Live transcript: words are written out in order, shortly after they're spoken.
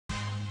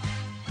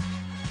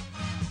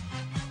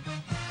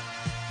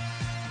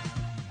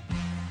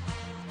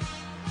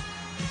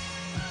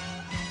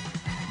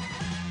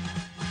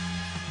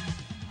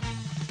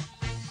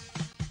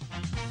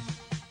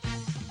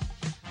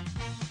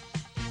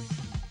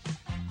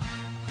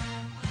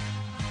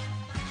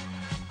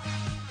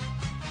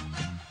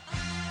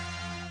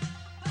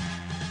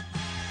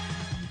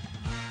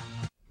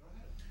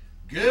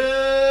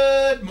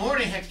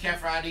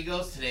Cafferata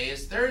Eagles. Today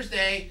is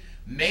Thursday,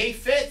 May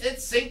 5th.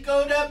 It's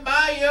Cinco de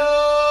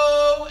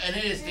Mayo, and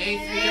it is day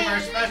 3 of our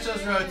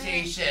specials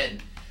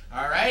rotation.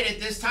 All right, at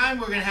this time,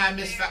 we're going to have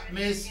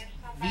Miss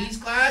V's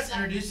class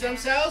introduce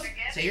themselves.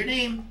 Say your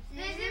name.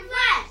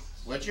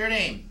 What's your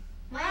name?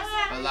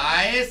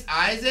 Elias,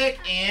 Isaac,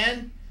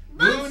 and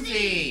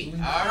Boonsy.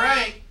 All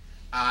right.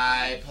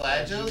 I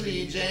pledge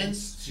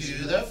allegiance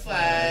to the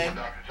flag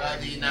of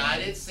the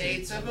United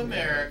States of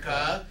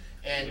America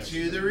and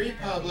to the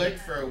republic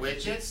for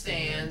which it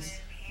stands,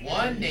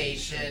 one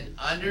nation,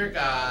 under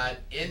God,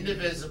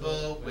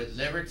 indivisible, with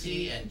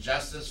liberty and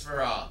justice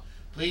for all.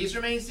 Please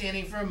remain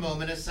standing for a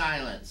moment of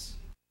silence.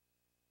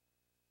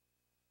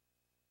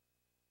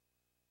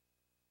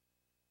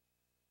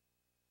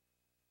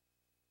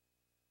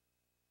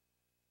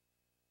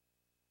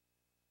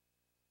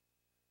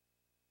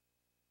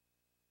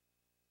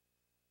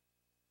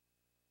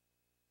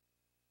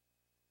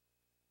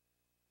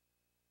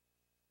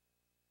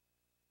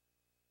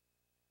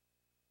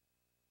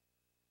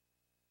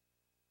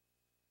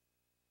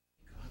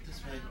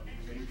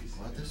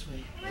 Go out this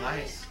way.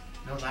 Elias.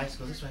 No, Elias,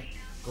 go this way.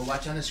 Go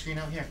watch on the screen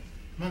out here.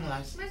 Come on,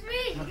 Elias. With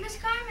me, Miss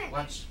Carmen.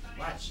 Watch.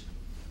 Watch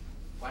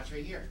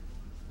right here.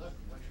 Look,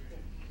 watch right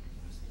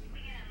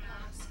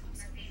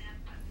here.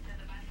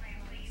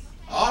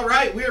 All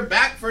right, we're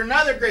back for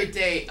another great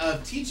day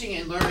of teaching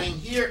and learning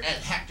here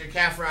at Hector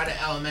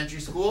Cafferata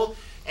Elementary School.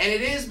 And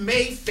it is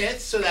May 5th,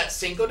 so that's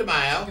Cinco de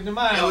Mayo. Cinco de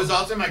Mayo. It was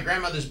also my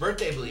grandmother's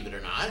birthday, believe it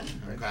or not.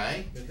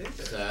 Okay.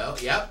 So,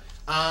 yep.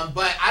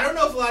 But I don't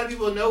know if a lot of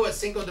people know what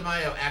Cinco de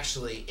Mayo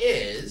actually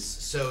is.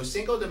 So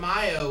Cinco de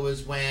Mayo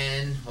was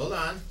when, hold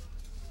on.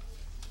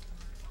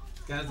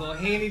 Got a little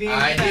handy dandy.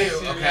 I do,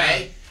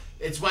 okay.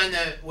 Yeah. It's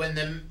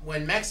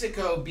when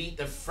Mexico beat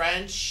the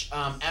French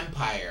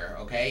Empire,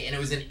 okay, and it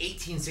was in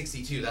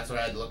 1862. That's what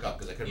I had to look up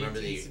because I couldn't remember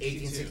the year.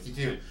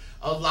 1862.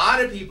 A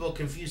lot of people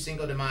confuse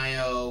Cinco de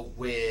Mayo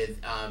with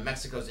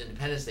Mexico's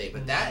Independence Day,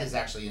 but that is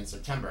actually in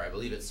September. I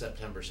believe it's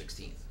September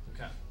 16th.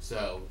 Okay.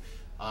 So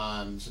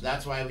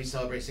that's why we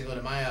celebrate Cinco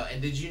de Mayo.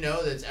 And did you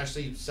know that it's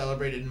actually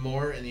celebrated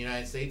more in the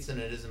United States than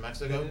it is in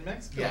Mexico? In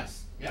Mexico?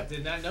 Yes. Yep. I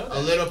did not know that. A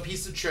little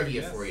piece of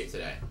trivia for you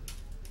today.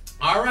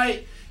 All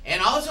right.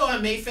 And also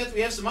on May 5th,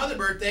 we have some other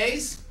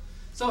birthdays.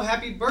 So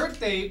happy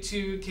birthday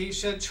to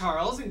Keisha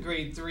Charles in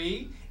grade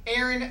 3,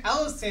 Aaron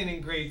Ellison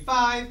in grade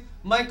 5,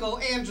 Michael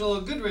Angelo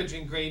Goodrich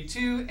in grade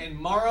 2, and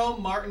Mauro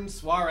Martin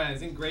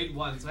Suarez in grade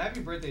 1. So happy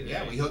birthday today.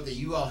 Yeah, we hope that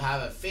you all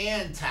have a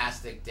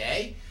fantastic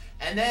day.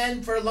 And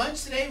then for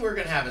lunch today, we're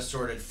going to have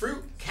assorted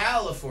fruit,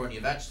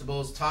 California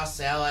vegetables, tossed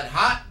salad,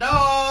 hot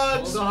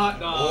dogs,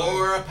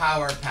 or a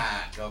power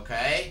pack,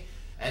 okay?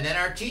 And then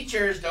our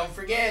teachers, don't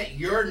forget,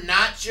 you're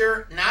not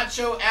your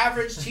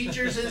average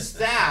teachers and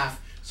staff.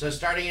 So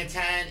starting at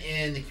 10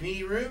 in the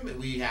community room,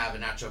 we have a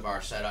nacho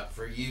bar set up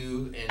for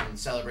you in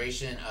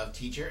celebration of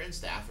Teacher and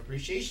Staff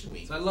Appreciation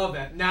Week. So I love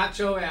that.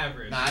 Nacho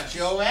average.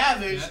 Nacho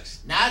average.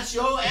 Yes.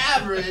 Nacho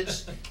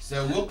average.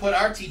 So we'll put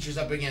our teachers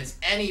up against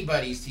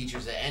anybody's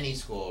teachers at any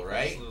school,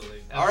 right?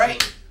 Absolutely. All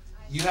right.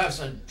 You have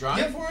some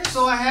drawing for us?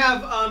 So I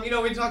have, we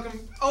always talk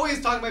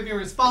about being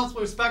responsible,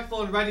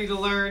 respectful, and ready to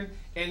learn.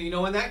 And,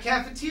 in that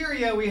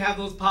cafeteria, we have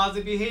those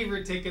positive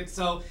behavior tickets.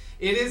 So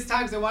it is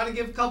time. So I want to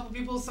give a couple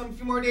people a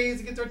few more days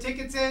to get their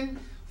tickets in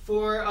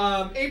for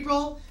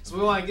April. So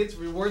we want to get to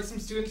reward some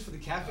students for the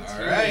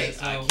cafeteria. All right.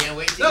 So, I can't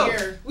wait to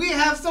hear. We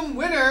have some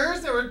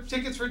winners.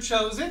 Tickets were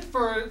chosen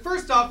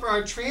first off for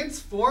our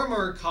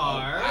Transformer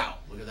car. Oh, wow.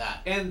 Look at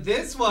that. And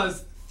this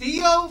was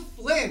Theo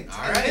Flint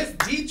in Miss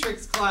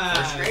Dietrich's class.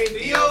 First grade,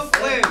 Theo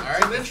Flint. All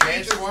right, the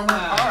Transformer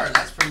car.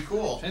 That's pretty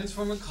cool.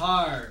 Transformer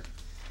car.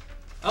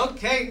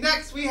 Okay,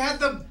 next we had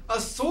the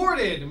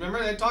assorted. Remember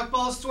I talked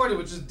about assorted,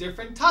 which is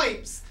different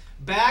types.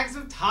 Bags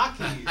of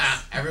Takis.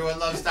 Everyone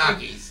loves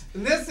Takis.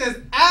 And this is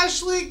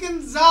Ashley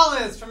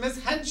Gonzalez from Miss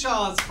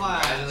Henshaw's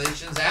class.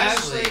 Congratulations,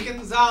 Ashley. Ashley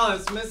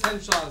Gonzalez from Miss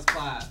Henshaw's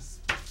class.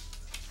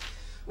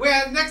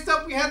 Next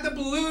up we had the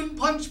balloon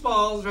punch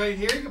balls right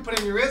here. You can put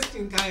in your wrist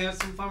and kind of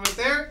have some fun right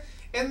there.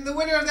 And the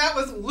winner of that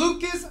was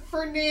Lucas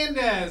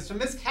Fernandez from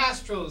Miss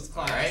Castro's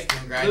class. All right,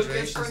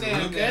 congratulations,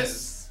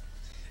 Lucas.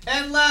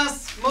 And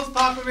last, most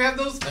popular, we have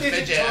those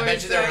fidget toy I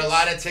bet you there were a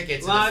lot of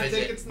tickets in the fidget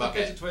tickets in the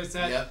bucket. fidget toy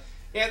set. Yep.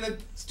 And the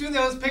student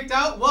that was picked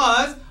out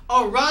was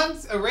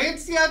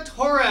Arancia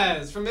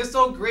Torres from Miss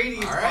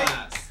O'Grady's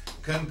class.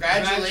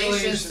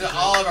 Congratulations to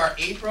all of our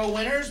April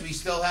winners. We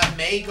still have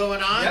May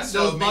going on, yep,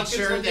 so make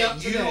sure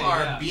that you are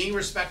yeah. being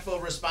respectful,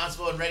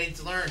 responsible, and ready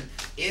to learn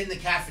in the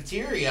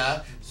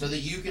cafeteria so that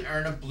you can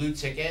earn a blue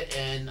ticket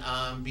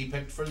and be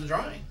picked for the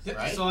drawing, yep.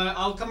 right? So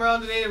I'll come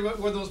around today to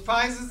reward those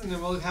prizes, and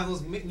then we'll have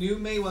those new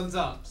May ones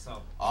up.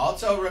 So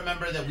also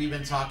remember that we've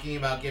been talking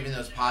about giving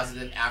those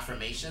positive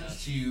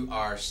affirmations to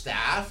our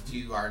staff,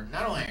 to our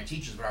not only our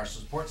teachers, but our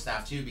support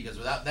staff too, because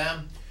without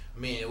them, I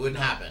mean, it wouldn't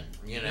happen,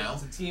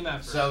 It's a team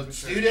effort. So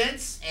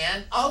students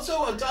and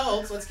also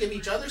adults, let's give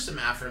each other some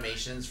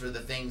affirmations for the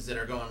things that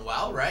are going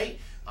well, right?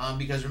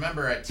 Because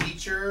remember, a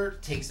teacher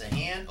takes a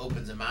hand,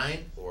 opens a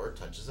mind, or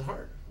touches a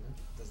heart.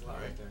 Does a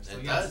lot right there. So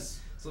it does.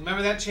 So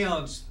remember that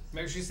challenge.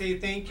 Make sure you say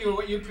thank you or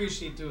what you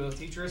appreciate to a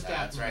teacher or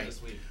staff member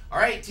this week. All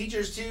right,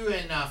 teachers too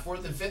in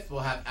 4th and 5th will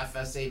have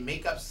FSA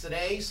makeups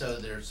today, so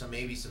there's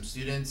maybe some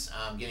students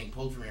getting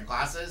pulled from your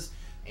classes,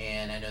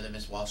 and I know that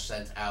Ms. Walsh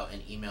sent out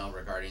an email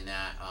regarding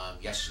that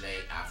yesterday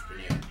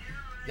afternoon.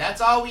 That's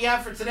all we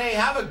have for today.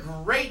 Have a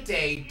great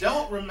day.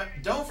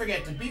 Don't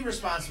forget to be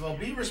responsible,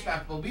 be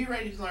respectful, be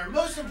ready to learn.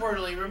 Most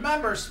importantly,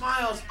 remember,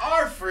 smiles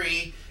are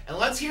free, and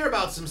let's hear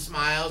about some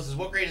smiles.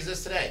 What grade is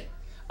this today?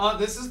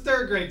 This is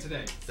 3rd grade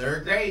today.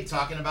 3rd grade,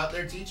 talking about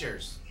their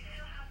teachers.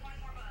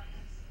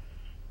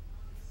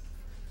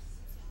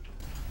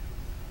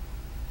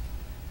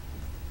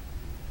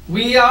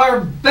 We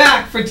are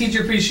back for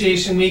Teacher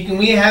Appreciation Week, and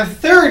we have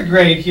 3rd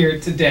grade here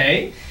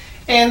today.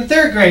 And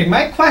 3rd grade,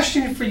 my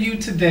question for you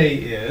today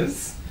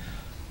is,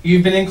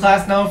 you've been in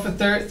class now for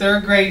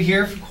third grade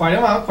here for quite a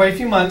while, quite a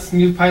few months,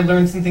 and you've probably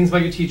learned some things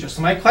about your teacher.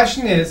 So my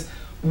question is,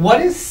 what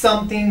is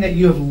something that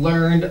you have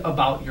learned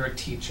about your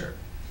teacher?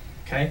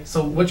 Okay,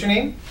 so what's your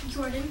name?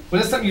 Jordan.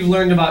 What is something you've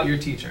learned about your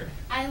teacher?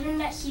 I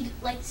learned that he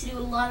likes to do a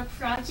lot of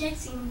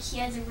projects and he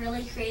has a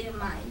really creative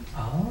mind.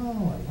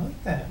 Oh, I love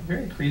that.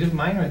 Very creative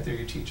mind right there,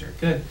 your teacher.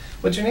 Good.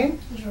 What's your name?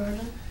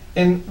 Jordan.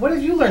 And what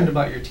have you learned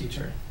about your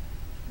teacher?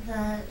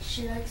 That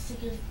she likes to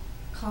give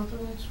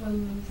compliments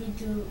when we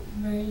do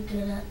very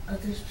good at other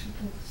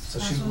people's So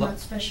class she's when not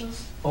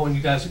specials. Oh, when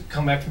you guys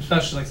come back from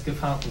special, she likes to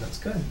give compliments.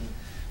 Good.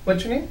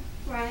 What's your name?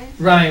 Ryan.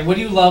 Ryan, what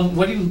do you love?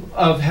 What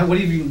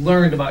have you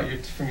learned about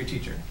from your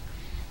teacher?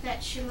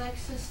 That she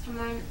likes us to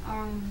mind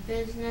our own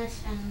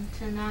business and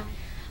to not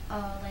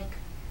like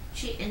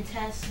cheat in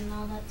tests and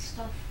all that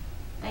stuff.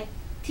 Like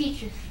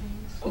teacher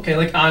things. Okay,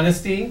 like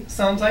honesty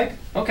sounds like.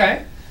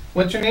 Okay.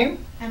 What's your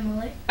name?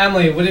 Emily.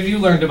 Emily, what have you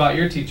learned about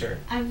your teacher?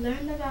 I've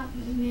learned about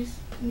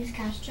Miss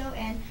Castro,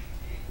 and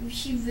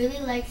she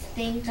really likes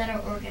things that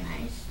are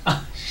organized.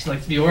 She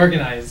likes to be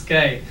organized.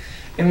 Okay.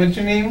 And what's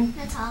your name?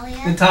 Natalia.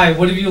 Natalia,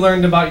 what have you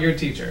learned about your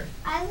teacher?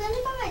 I learned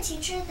about my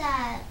teacher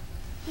that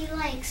he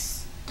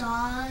likes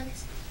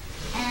dogs,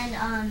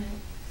 and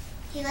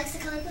he likes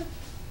the color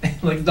blue.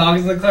 Like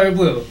dogs in the color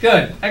blue.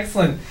 Good.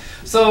 Excellent.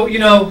 So,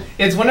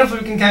 it's wonderful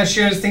we can kind of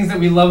share those things that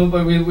we love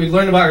about, we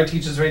learn about our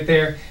teachers right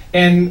there.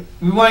 And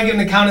we want to give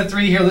them the count of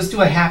 3 here. Let's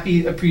do a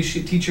happy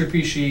teacher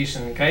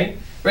appreciation, okay?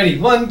 Ready?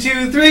 1,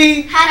 2,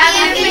 3.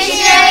 Happy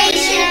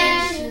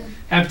appreciation!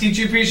 Happy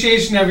teacher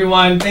appreciation,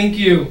 everyone. Thank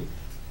you.